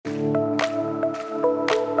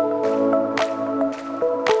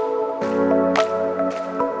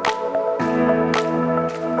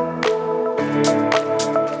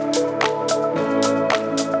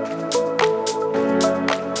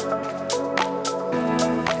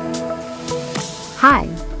Hi,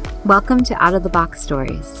 welcome to Out of the Box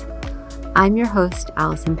Stories. I'm your host,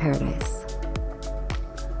 Alice in Paradise.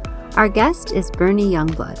 Our guest is Bernie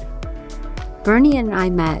Youngblood. Bernie and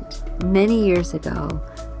I met many years ago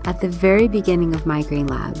at the very beginning of Migraine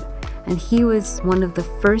Lab, and he was one of the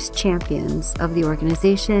first champions of the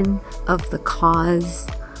organization, of the cause,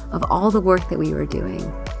 of all the work that we were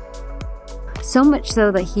doing. So much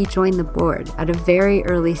so that he joined the board at a very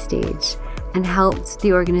early stage and helped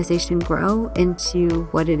the organization grow into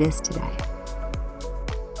what it is today.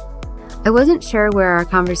 I wasn't sure where our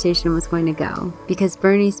conversation was going to go because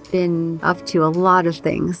Bernie's been up to a lot of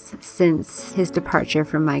things since his departure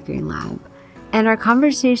from Migraine Lab. And our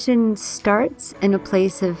conversation starts in a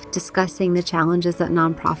place of discussing the challenges that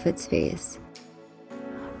nonprofits face.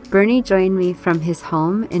 Bernie joined me from his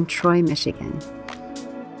home in Troy, Michigan.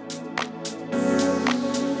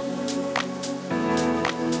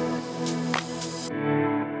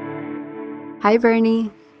 Hi,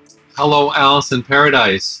 Bernie. Hello, Alice in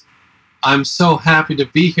Paradise. I'm so happy to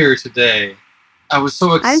be here today. I was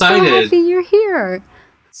so excited. I'm so happy you're here.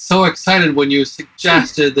 So excited when you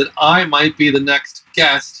suggested that I might be the next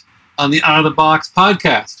guest on the Out of the Box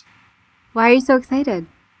podcast. Why are you so excited?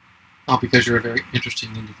 Oh, because you're a very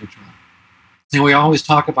interesting individual. And we always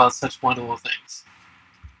talk about such wonderful things.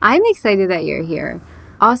 I'm excited that you're here.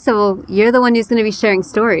 Also, you're the one who's going to be sharing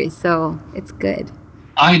stories, so it's good.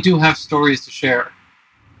 I do have stories to share.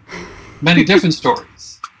 Many different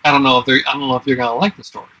stories. I don't know if you're gonna like the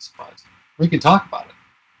stories, but we can talk about it.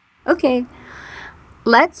 Okay.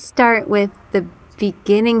 Let's start with the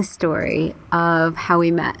beginning story of how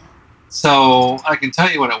we met. So I can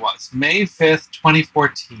tell you when it was. May 5th,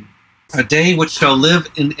 2014. A day which shall live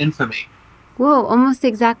in infamy. Whoa, almost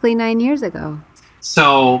exactly 9 years ago.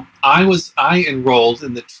 So I enrolled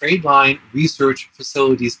in the Trade Line Research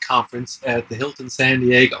Facilities Conference at the Hilton San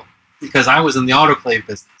Diego because I was in the autoclave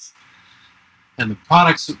business. And the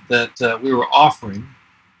products that we were offering,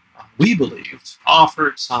 we believed,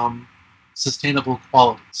 offered some sustainable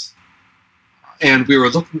qualities. And we were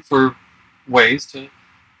looking for ways to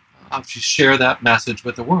obviously share that message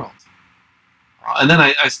with the world. And then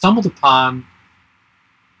I stumbled upon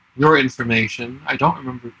your information. I don't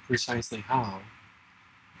remember precisely how.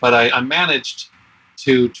 But I managed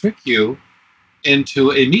to trick you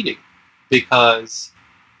into a meeting because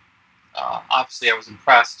obviously I was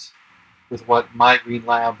impressed with what Migraine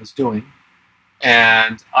Lab was doing.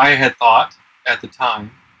 And I had thought at the time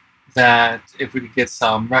that if we could get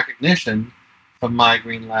some recognition from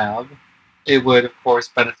Migraine Lab, it would, of course,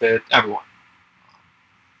 benefit everyone.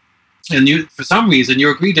 And you, for some reason, you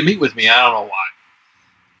agreed to meet with me. I don't know why.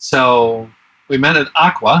 So we met at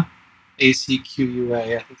Aqua.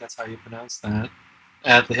 ACQUA, I think that's how you pronounce that,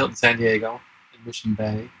 at the Hilton San Diego in Mission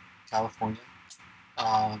Bay, California.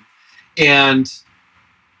 And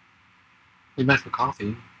we met for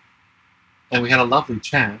coffee, and we had a lovely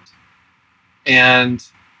chat. And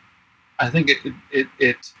I think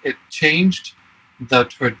it changed the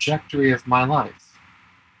trajectory of my life.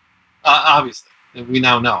 Obviously, we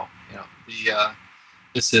now know,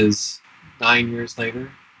 this is 9 years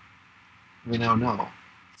later. We now know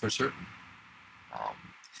for certain.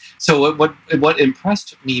 So what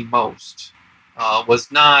impressed me most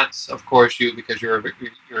was not, of course, you, because you're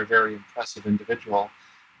a very impressive individual,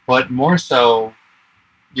 but more so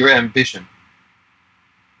your ambition.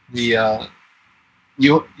 You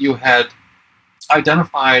had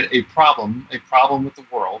identified a problem with the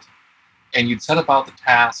world, and you'd set about the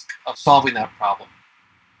task of solving that problem.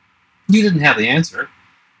 You didn't have the answer,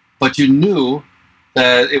 but you knew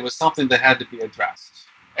that it was something that had to be addressed.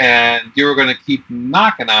 And you were going to keep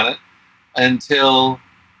knocking on it until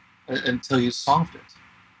you solved it.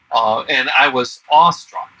 And I was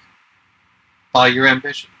awestruck by your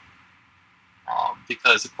ambition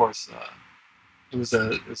because, of course, it was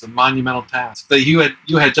a monumental task that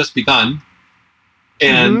you had just begun.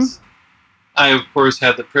 And I, of course,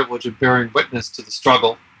 had the privilege of bearing witness to the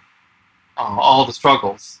struggle, all the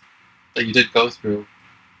struggles that you did go through.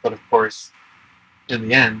 But, of course, in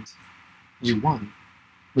the end, you won.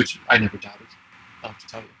 Which I never doubted, I have to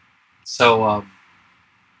tell you. So,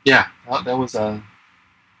 that was a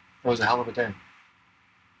hell of a day.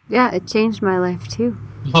 Yeah, it changed my life too.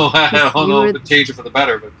 Oh, I don't know if it changed it for the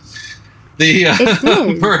better, but it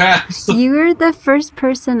did. Perhaps. You were the first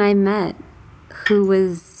person I met who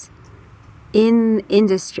was in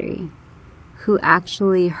industry, who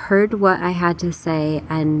actually heard what I had to say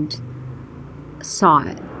and saw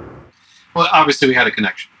it. Well, obviously we had a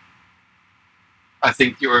connection. I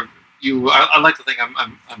think I like to think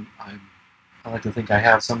I like to think I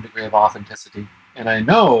have some degree of authenticity, and I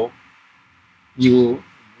know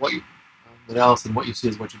what else, and what you see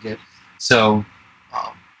is what you get. So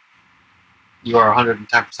um, you are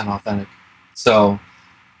 110% authentic. So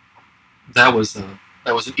that was an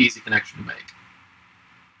easy connection to make.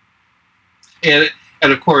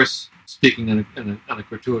 And of course, speaking in a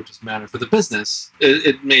gratuitous manner for the business,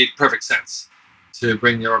 it made perfect sense to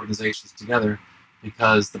bring the organizations together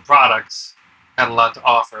because the products had a lot to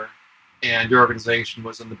offer, and your organization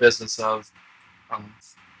was in the business of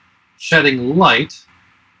shedding light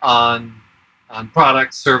on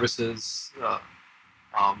products, services,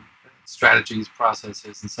 strategies,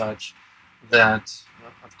 processes, and such that,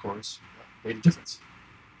 of course, made a difference.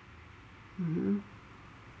 Mm-hmm.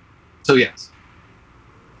 So yes.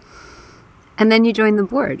 And then you joined the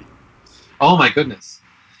board. Oh my goodness.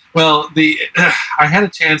 Well, I had a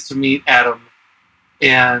chance to meet Adam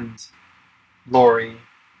and Lori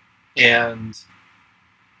and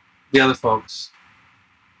the other folks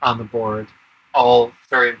on the board, all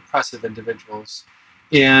very impressive individuals.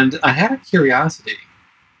 And I had a curiosity.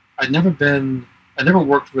 I never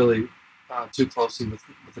worked really too closely with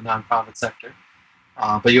the nonprofit sector,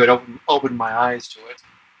 but you had opened my eyes to it.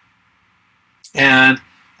 And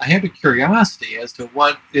I had a curiosity as to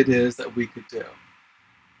what it is that we could do.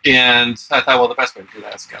 And I thought, well, the best way to do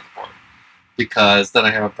that is get on the board, because then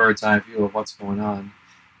I have a bird's eye view of what's going on.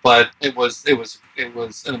 But it was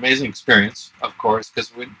an amazing experience, of course,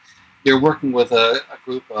 because when you're working with a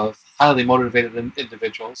group of highly motivated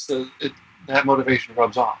individuals, so that motivation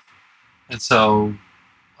rubs off, and so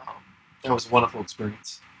that was a wonderful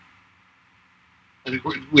experience. And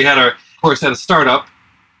we had of course, had a startup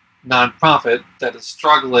nonprofit that is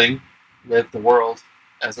struggling with the world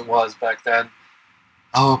as it was back then.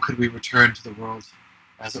 Oh, could we return to the world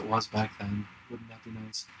as it was back then? Wouldn't that be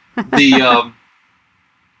nice?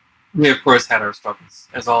 We of course had our struggles,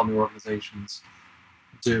 as all new organizations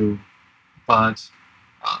do, but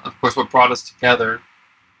of course what brought us together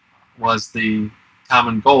was the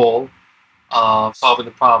common goal of solving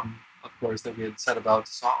the problem, of course, that we had set about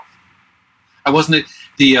to solve.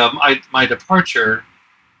 My departure,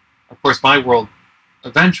 of course, my world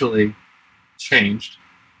eventually changed,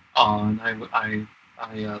 and I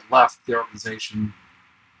left the organization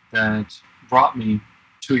that brought me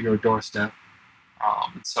to your doorstep.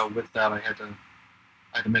 And so with that, I had to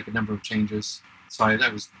make a number of changes. So I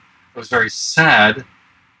was very sad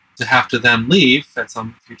to have to then leave at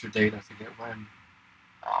some future date. I forget when,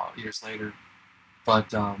 years later.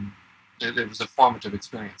 But it was a formative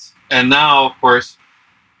experience. And now, of course,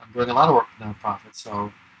 I'm doing a lot of work with nonprofits.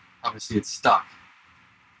 So obviously, it's stuck.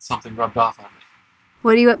 Something rubbed off on me.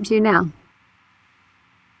 What are you up to now?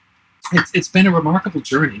 It's been a remarkable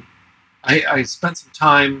journey. I spent some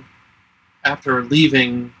time after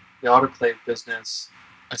leaving the autoclave business.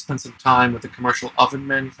 I spent some time with a commercial oven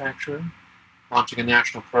manufacturer, launching a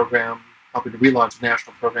national program, helping to relaunch a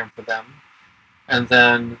national program for them. And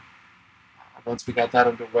then once we got that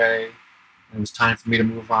underway, it was time for me to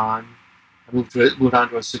move on. I moved on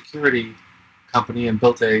to a security company and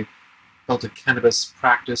built a cannabis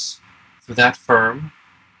practice for that firm.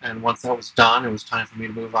 And once that was done, it was time for me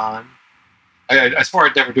to move on. I swore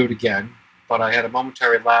I'd never do it again, but I had a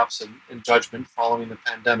momentary lapse in judgment following the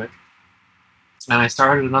pandemic, and I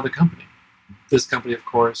started another company. This company, of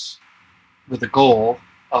course, with the goal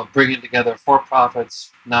of bringing together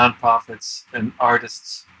for-profits, nonprofits, and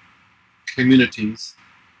artists, communities,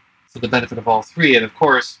 for the benefit of all three. And of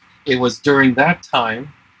course, it was during that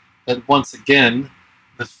time that once again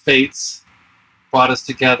the fates brought us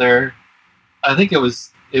together. I think it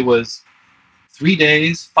was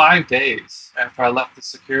 5 days after I left the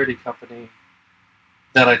security company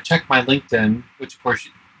that I checked my LinkedIn, which of course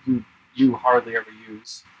you hardly ever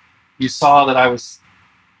use. You saw that I was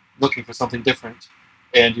looking for something different,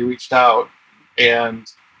 and you reached out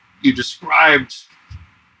and you described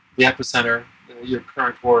the epicenter, your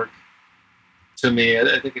current work, to me.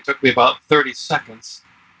 I think it took me about 30 seconds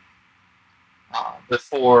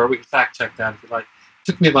before we can fact check that if you like. It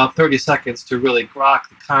took me about 30 seconds to really grok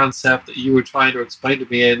the concept that you were trying to explain to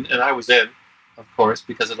me, and I was in, of course,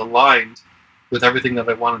 because it aligned with everything that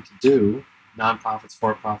I wanted to do, nonprofits,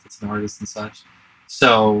 for-profits, and artists and such.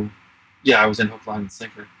 So, yeah, I was in hook, line, and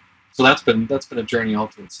sinker. So that's been a journey all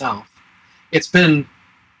to itself. That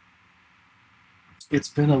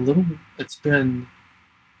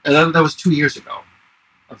was 2 years ago,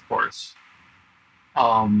 of course.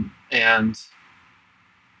 And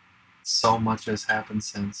so much has happened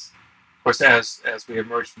since. Of course, as we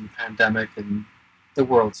emerge from the pandemic and the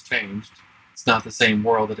world's changed, it's not the same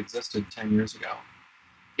world that existed 10 years ago.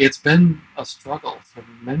 It's been a struggle for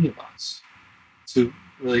many of us to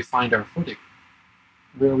really find our footing,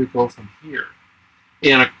 where we go from here.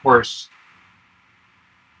 And of course,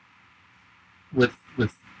 with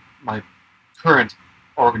my current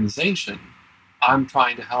organization, I'm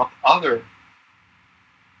trying to help other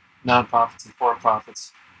nonprofits and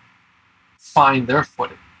for-profits find their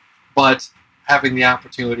footing. But having the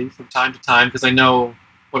opportunity from time to time, because I know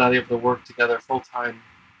we're not able to work together full-time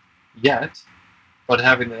yet, but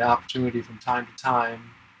having the opportunity from time to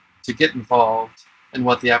time to get involved in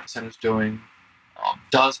what the Epicenter is doing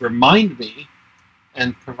does remind me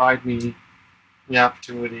and provide me the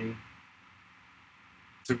opportunity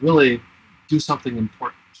to really do something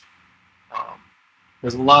important. Um,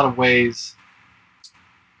 there's a lot of ways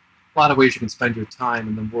you can spend your time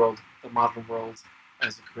in the modern world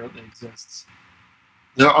as it currently exists.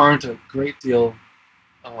 There aren't a great deal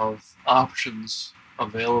of options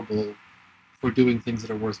available for doing things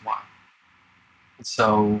that are worthwhile. And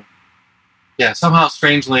so, yeah, somehow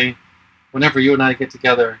strangely, whenever you and I get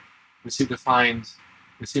together, we seem to find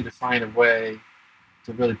a way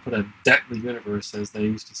to really put a dent in the universe, as they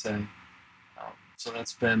used to say. So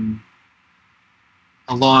that's been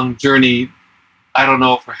a long journey. I don't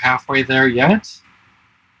know if we're halfway there yet,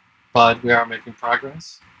 but we are making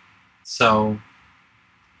progress. So,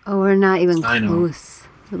 Oh, we're not even I know. close.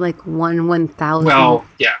 We're like 1/1000. Well,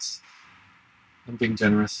 yes, I'm being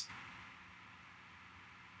generous.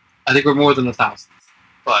 I think we're more than 1,000,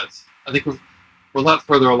 but I think we're a lot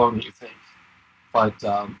further along than you think. But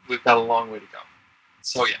we've got a long way to go.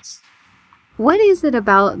 So yes. What is it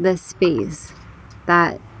about this space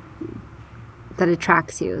that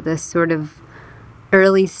attracts you? This sort of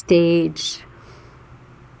early stage,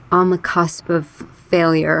 on the cusp of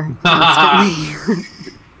failure constantly.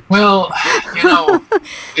 Well,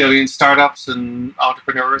 in startups and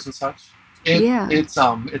entrepreneurs and such,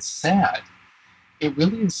 it's sad. It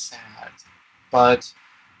really is sad. But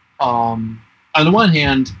on the one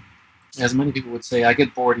hand, as many people would say, I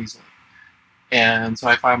get bored easily, and so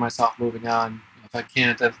I find myself moving on. If I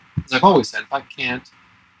can't, as I've always said, if I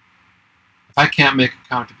can't make a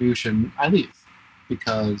contribution, I leave,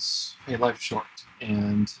 because hey, life's short,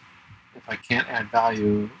 and if I can't add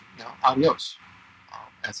value, adios,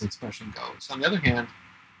 as the expression goes. On the other hand,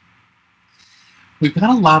 we've got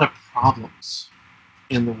a lot of problems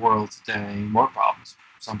in the world today, more problems,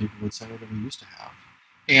 some people would say, than we used to have.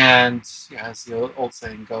 And as the old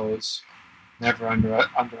saying goes, never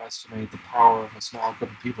underestimate the power of a small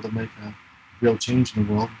group of people to make a real change in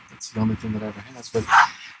the world. That's the only thing that ever has. But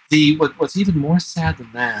what's even more sad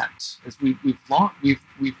than that is we've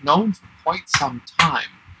known for quite some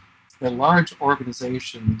time that large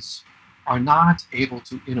organizations are not able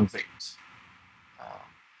to innovate.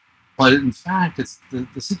 But in fact, it's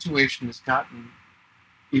the situation has gotten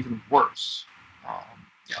even worse.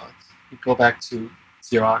 You go back to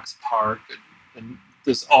Xerox PARC, and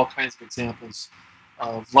there's all kinds of examples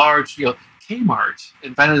of large. Kmart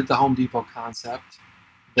invented the Home Depot concept.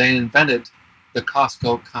 They invented the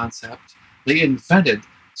Costco concept. They invented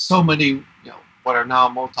so many, what are now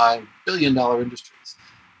multi-billion-dollar industries.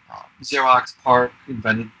 Xerox PARC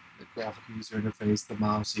invented the graphical user interface, the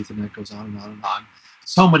mouse, Ethernet, goes on and on and on.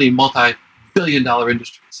 So many multi-billion-dollar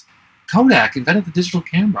industries. Kodak invented the digital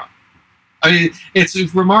camera. I mean, it's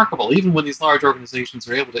remarkable. Even when these large organizations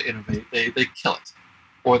are able to innovate, they kill it,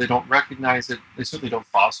 or they don't recognize it. They certainly don't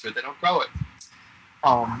foster it. They don't grow it,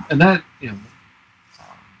 and that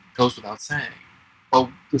goes without saying. But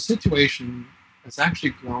the situation has actually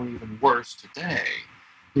grown even worse today,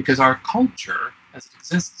 because our culture, as it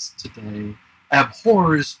exists today,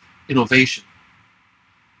 abhors innovation.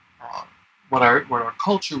 What our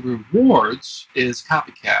culture rewards is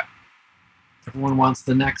copycat. Everyone wants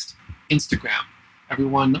the next Instagram.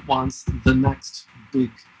 Everyone wants the next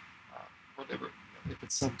big whatever. If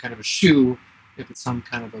it's some kind of a shoe, if it's some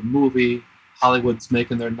kind of a movie, Hollywood's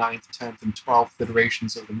making their 9th, 10th, and 12th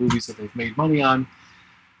iterations of the movies that they've made money on.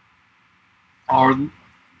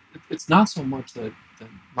 It's not so much that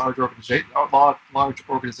large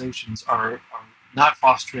organizations are not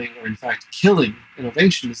fostering, or in fact killing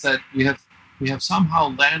innovation, is that we have somehow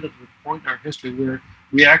landed at a point in our history where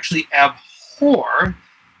we actually abhor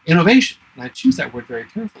innovation. And I choose that word very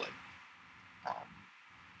carefully.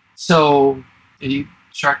 So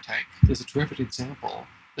Shark Tank is a terrific example.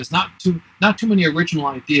 There's not too many original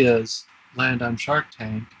ideas land on Shark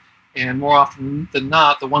Tank, and more often than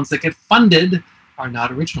not, the ones that get funded are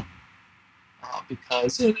not original,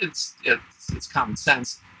 because it's common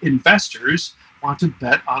sense. Investors want to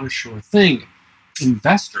bet on a sure thing.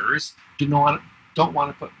 Investors don't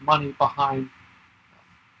want to put money behind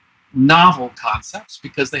novel concepts,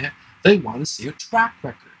 because they want to see a track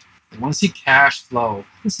record. They want to see cash flow.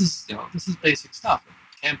 This is basic stuff.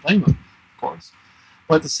 Can't blame them, of course.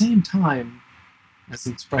 But at the same time, as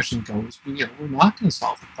the expression goes, we're not going to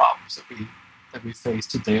solve the problems that we face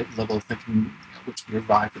today at the level of thinking which we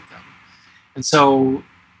arrive at them. And so,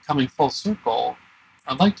 coming full circle,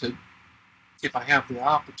 I'd like to, if I have the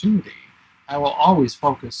opportunity, I will always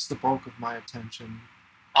focus the bulk of my attention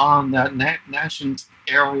on that nascent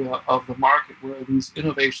area of the market where these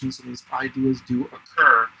innovations and these ideas do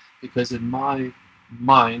occur. Because in my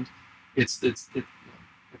mind, if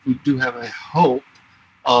we do have a hope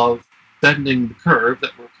of bending the curve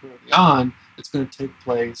that we're currently on, it's going to take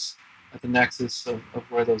place at the nexus of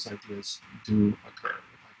where those ideas do occur.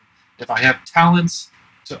 If I have talents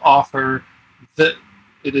to offer, that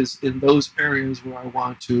it is in those areas where I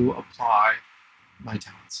want to apply my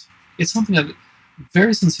talents. It's something I'm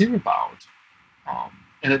very sincere about,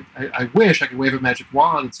 and I wish I could wave a magic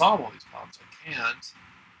wand and solve all these problems. I can't,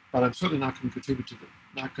 but I'm certainly not going to contribute to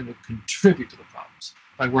the problems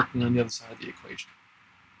by working on the other side of the equation.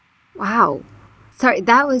 Wow. Sorry,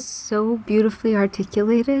 that was so beautifully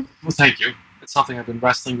articulated. Well, thank you. It's something I've been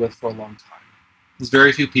wrestling with for a long time. There's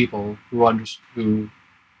very few people who would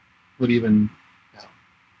even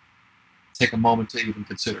take a moment to even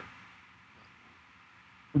consider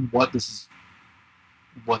what this is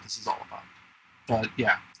all about. But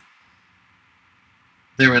yeah,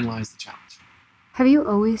 therein lies the challenge. Have you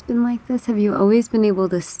always been like this? Have you always been able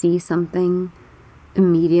to see something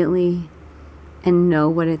immediately and know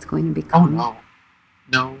what it's going to become? Oh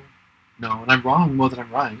no, and I'm wrong more than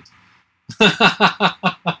I'm right.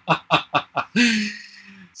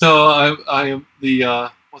 So I am the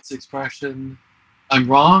what's the expression? I'm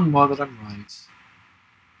wrong more than I'm right.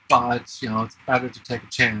 But it's better to take a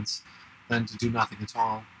chance than to do nothing at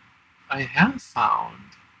all. I have found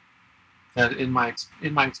that in my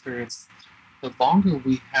experience, the longer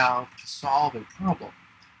we have to solve a problem,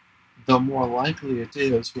 the more likely it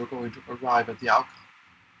is we're going to arrive at the outcome.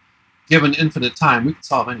 Given infinite time, we can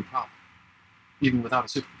solve any problem, even without a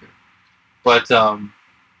supercomputer. But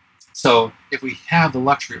so if we have the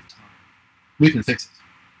luxury of time, we can fix it.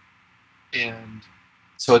 And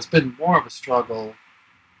so it's been more of a struggle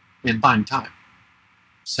in buying time.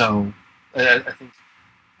 So I think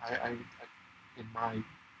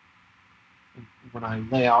when I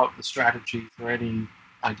lay out the strategy for any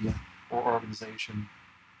idea or organization,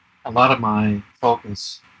 a lot of my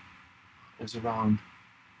focus is around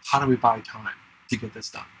how do we buy time to get this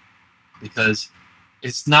done? Because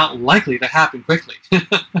it's not likely to happen quickly.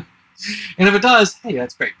 And if it does, hey,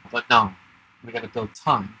 that's great. But no, we got to build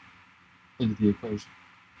time into the equation,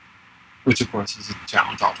 which of course is a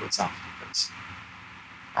challenge all to itself because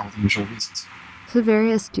all the usual reasons. It's a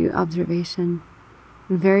very astute observation.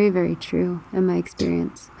 Very, very true in my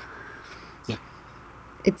experience. Yeah.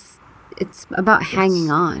 It's about hanging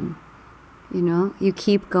on. You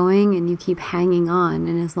keep going and you keep hanging on,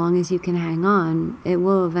 and as long as you can hang on, it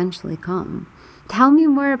will eventually come. Tell me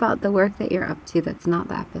more about the work that you're up to that's not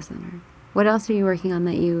the epicenter. What else are you working on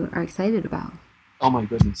that you are excited about? Oh my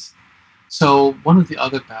goodness. So one of the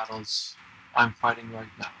other battles I'm fighting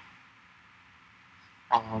right now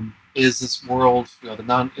is this world, the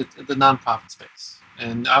nonprofit space.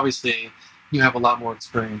 And obviously, you have a lot more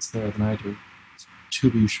experience there than I do,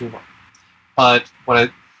 to be sure. But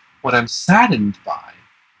what I'm saddened by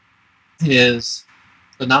is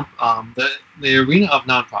the arena of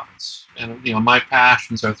nonprofits. And my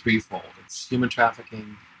passions are threefold: it's human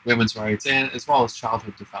trafficking, women's rights, and as well as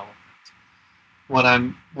childhood development. What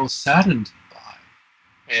I'm most saddened by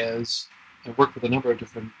is I work with a number of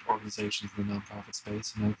different organizations in the nonprofit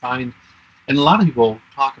space, and I find, and a lot of people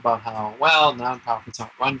talk about how, well, nonprofits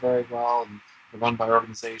aren't run very well, and they're run by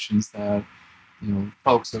organizations that,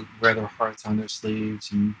 folks that wear their hearts on their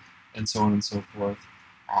sleeves, and so on and so forth.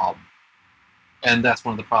 And that's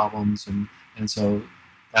one of the problems, and so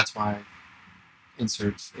that's why I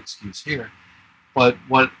insert excuse here. But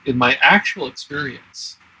what, in my actual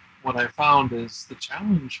experience, what I found is the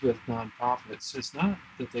challenge with nonprofits is not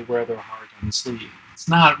that they wear their heart on the sleeve. It's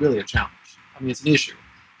not really a challenge. I mean, it's an issue,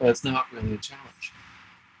 but it's not really a challenge.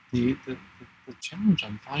 The challenge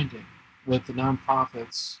I'm finding with the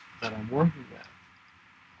nonprofits that I'm working with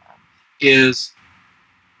is,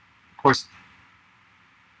 of course,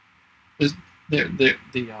 is the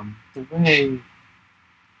way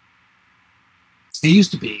it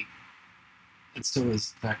used to be, and still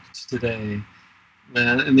is in fact today,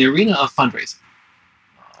 in the arena of fundraising.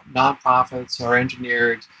 Nonprofits are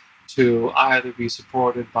engineered to either be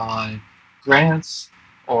supported by grants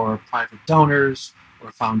or private donors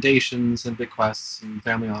or foundations and bequests and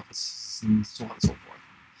family offices and so on and so forth.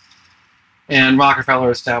 And Rockefeller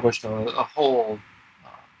established a whole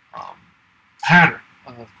pattern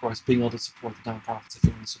of course, being able to support the nonprofits that they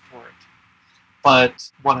want to support.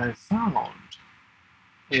 But what I've found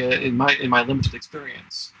in my limited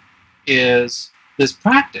experience is this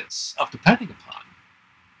practice of depending upon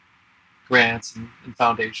grants and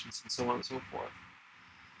foundations and so on and so forth.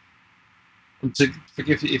 And to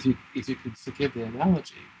forgive, if you could forgive the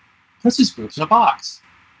analogy, puts these groups in a box.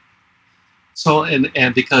 So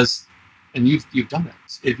and because you've done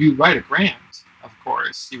it. If you write a grant, of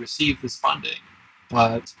course, you receive this funding,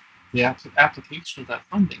 but the application of that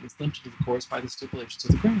funding is limited, of course, by the stipulations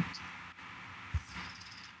of the grant.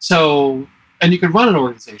 So, and you can run an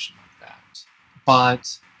organization like that,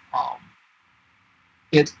 but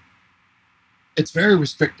it's very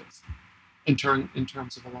restrictive in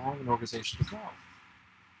terms of allowing an organization to grow.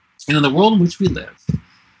 And in the world in which we live,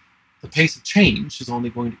 the pace of change is only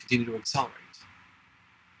going to continue to accelerate.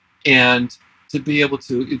 And to be able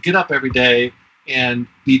to get up every day and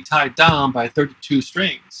be tied down by 32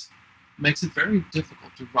 strings makes it very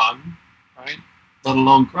difficult to run, right? Let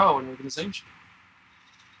alone grow an organization.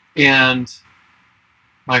 And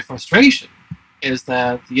my frustration is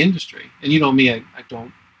that the industry, and you know me, I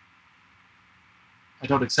don't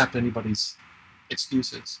accept anybody's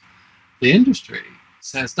excuses. The industry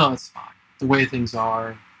says, no, it's fine. The way things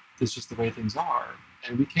are, it's just the way things are,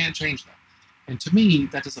 and we can't change that. And to me,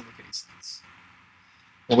 that doesn't make any sense.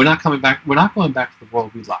 And we're not going back to the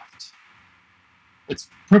world we left. It's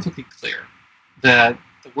perfectly clear that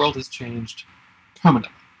the world has changed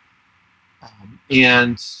permanently.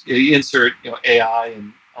 And you insert AI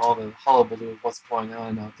and all the hullabaloo of what's going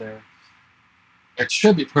on out there, it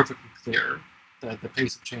should be perfectly clear that the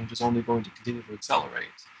pace of change is only going to continue to accelerate.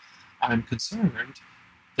 I'm concerned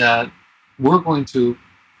that we're going to,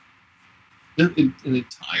 an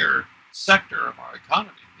entire sector of our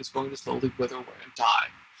economy is going to slowly wither away and die.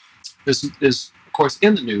 There's, of course,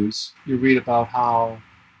 in the news, you read about how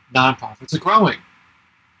nonprofits are growing.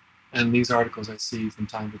 And these articles I see from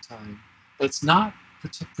time to time. But it's not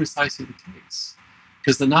precisely the case.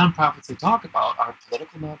 Because the nonprofits they talk about are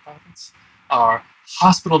political nonprofits, are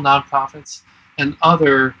hospital nonprofits, and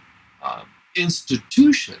other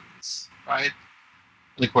institutions, right?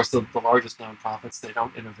 And of course, the largest nonprofits, they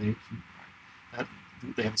don't innovate. Right?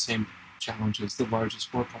 They have the same challenge as the largest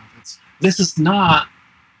for-profits. This is not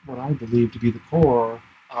what I believe to be the core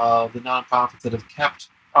of the nonprofits that have kept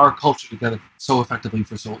our culture together so effectively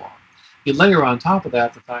for so long. You layer on top of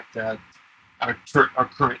that the fact that our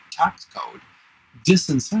current tax code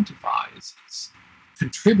disincentivizes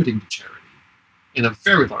contributing to charity in a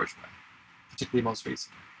very large way, particularly most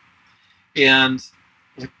recently. And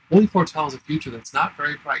it really foretells a future that's not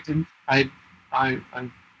very bright. And I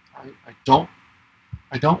don't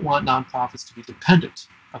want nonprofits to be dependent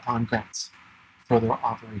upon grants for their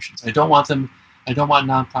operations. I don't want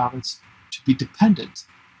nonprofits to be dependent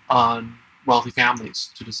on wealthy families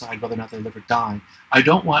to decide whether or not they live or die. I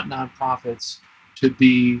don't want nonprofits to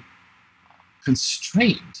be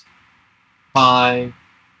constrained by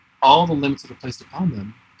all the limits that are placed upon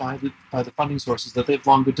them by the funding sources that they've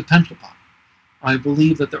long been dependent upon. I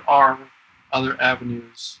believe that there are other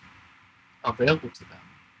avenues available to them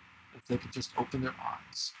if they could just open their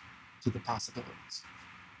eyes to the possibilities.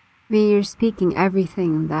 I mean, you're speaking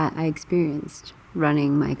everything that I experienced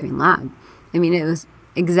running my green lab. I mean, it was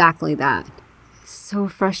exactly that. So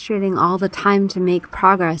frustrating all the time to make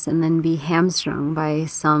progress and then be hamstrung by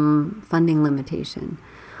some funding limitation.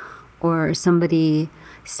 Or somebody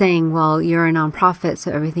saying, well, you're a nonprofit,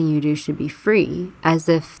 so everything you do should be free, as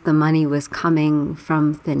if the money was coming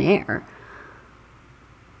from thin air.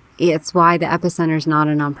 It's why the Epicenter is not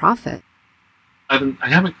a nonprofit. I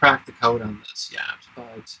haven't cracked the code on this yet,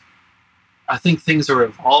 but I think things are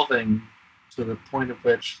evolving to the point at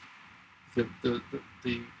which the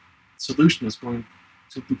solution is going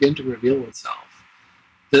to begin to reveal itself.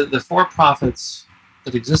 The for-profits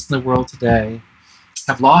that exist in the world today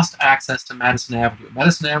have lost access to Madison Avenue.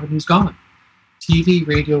 Madison Avenue's gone. TV,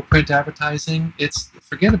 radio, print advertising,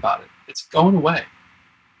 forget about it. It's going away.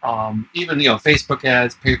 Even Facebook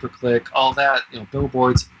ads, pay-per-click, all that,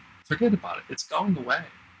 billboards, forget about it. It's going away.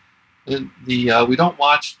 We don't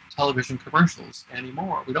watch television commercials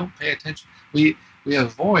anymore. We don't pay attention. We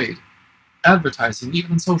avoid advertising,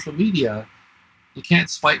 even in social media. You can't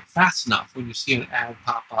swipe fast enough when you see an ad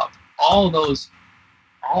pop up.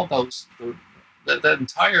 That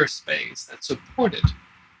entire space that supported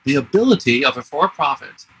the ability of a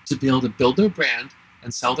for-profit to be able to build their brand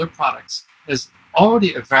and sell their products has already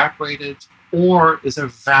evaporated or is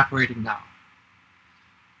evaporating now.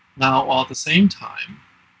 Now, while at the same time,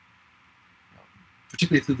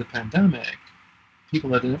 particularly through the pandemic,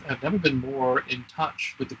 people have never been more in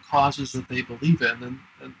touch with the causes that they believe in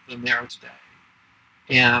than they are today.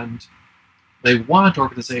 And They want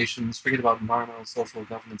organizations, forget about environmental, social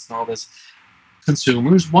governance, and all this.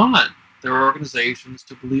 Consumers want their organizations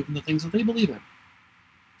to believe in the things that they believe in.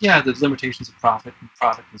 Yeah, there's limitations of profit and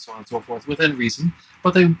product and so on and so forth within reason,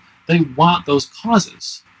 but they want those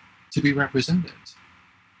causes to be represented.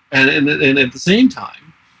 And at the same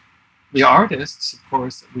time, the artists, of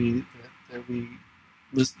course, that we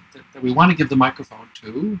want to give the microphone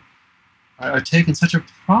to are taking such a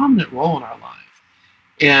prominent role in our life.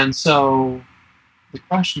 And so the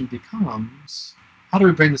question becomes, how do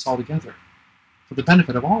we bring this all together for the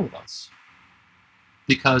benefit of all of us?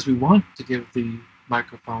 Because we want to give the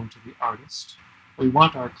microphone to the artist. We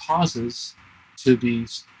want our causes to be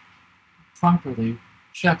properly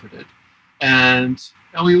shepherded. And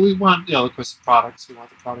we want, of course, the products. We want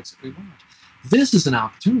the products that we want. This is an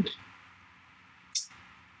opportunity.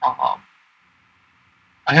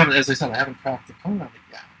 I haven't, as I said, I haven't cracked the code on it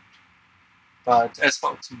yet. But as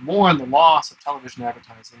folks mourn the loss of television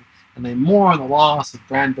advertising and they mourn the loss of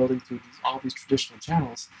brand building through all these traditional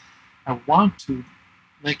channels, I want to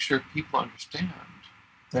make sure people understand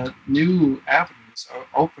that new avenues are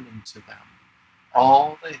opening to them.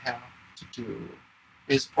 All they have to do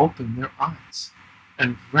is open their eyes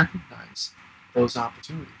and recognize those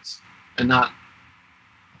opportunities, and not,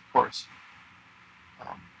 of course,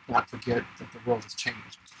 not forget that the world has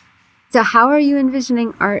changed. So how are you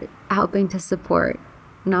envisioning art helping to support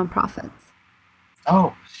nonprofits?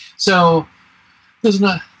 Oh, so there's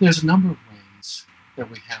a number of ways that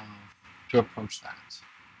we have to approach that.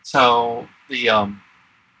 So the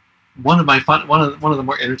one of the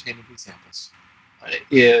more entertaining examples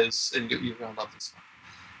is, and you're gonna love this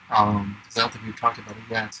one, because I don't think we've talked about it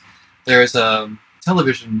yet. There's a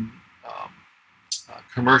television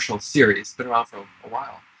commercial series, been around for a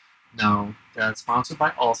while now, that's sponsored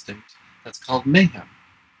by Allstate. That's called Mayhem.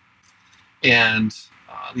 And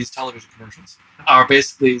these television commercials are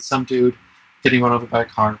basically some dude getting run over by a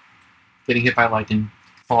car, getting hit by lightning,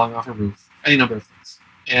 falling off a roof, any number of things.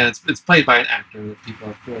 And it's played by an actor that people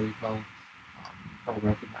are fairly well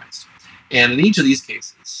recognized. And in each of these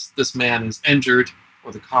cases, this man is injured,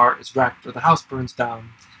 or the car is wrecked, or the house burns down,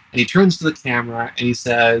 and he turns to the camera and he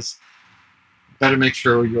says, "Better make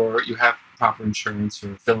sure you have proper insurance,"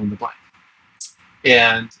 or fill in the blank.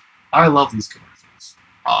 And I love these commercials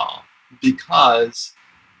because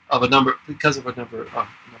of a number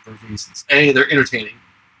of reasons. A, they're entertaining.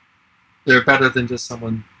 They're better than just a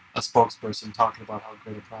spokesperson talking about how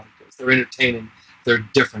great a product is. They're entertaining. They're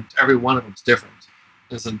different. Every one of them's different.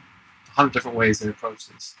 There's 100 different ways they approach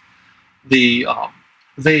this. They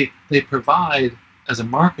provide, as a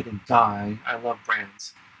marketing guy, I love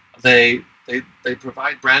brands. They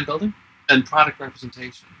provide brand building and product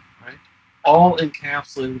representation, right? All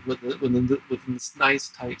encapsulated within this nice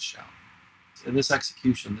tight shell. In this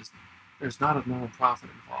execution, there's not a nonprofit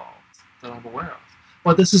involved that I'm aware of.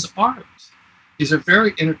 But this is art. These are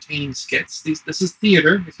very entertaining skits. This is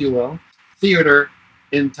theater, if you will, theater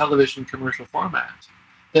in television commercial format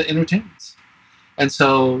that entertains. And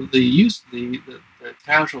so the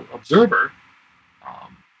casual observer,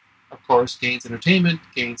 of course, gains entertainment,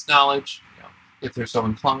 gains knowledge. If they're so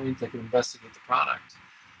inclined, they can investigate the product.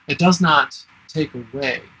 It does not take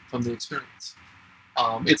away from the experience.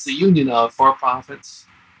 It's the union of for-profits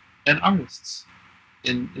and artists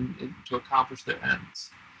to accomplish their ends.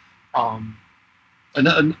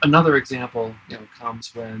 Another example,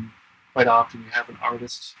 comes when quite often you have an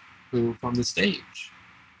artist who, from the stage,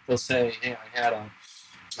 they'll say, "Hey, I had a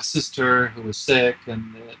sister who was sick,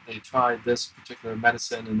 and they tried this particular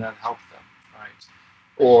medicine, and that helped them," right?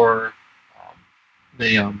 Or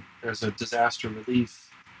there's a disaster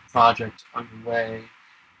relief project underway,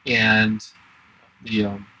 and we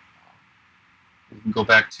can go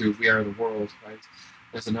back to We Are the World, right?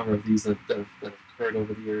 There's a number of these that have occurred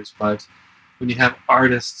over the years, but when you have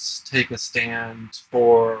artists take a stand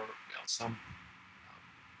for some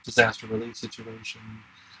disaster relief situation,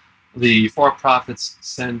 the for-profits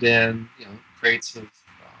send in crates of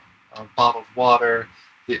bottled water.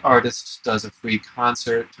 The artist does a free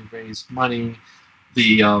concert to raise money.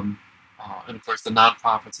 And of course the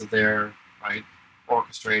nonprofits are there, right,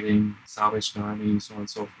 orchestrating Salvation Army, so on and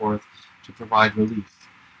so forth, to provide relief.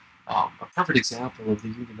 A perfect example of the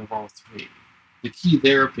union of all three. The key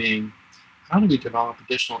there being, how do we develop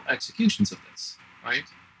additional executions of this, right?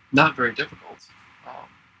 Not very difficult.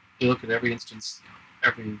 You look at every instance,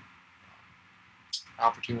 every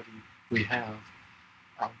opportunity we have,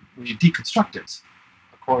 when you deconstruct it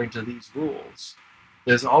according to these rules,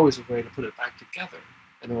 there's always a way to put it back together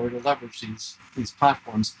in order to leverage these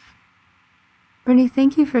platforms. Bernie,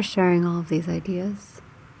 thank you for sharing all of these ideas.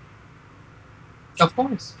 Of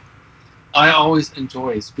course. I always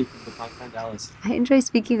enjoy speaking with my friend Allison. I enjoy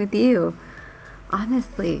speaking with you.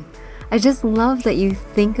 Honestly, I just love that you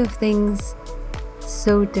think of things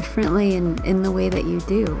so differently in the way that you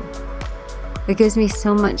do. It gives me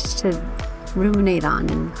so much to ruminate on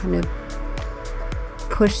and kind of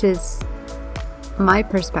pushes my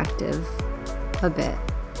perspective a bit.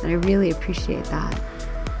 And I really appreciate that.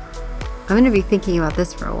 I'm going to be thinking about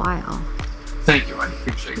this for a while. Thank you. I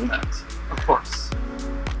appreciate that. Of course.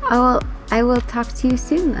 I will talk to you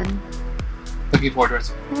soon then. Looking forward to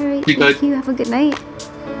it. All right. Be good. Thank you. Have a good night.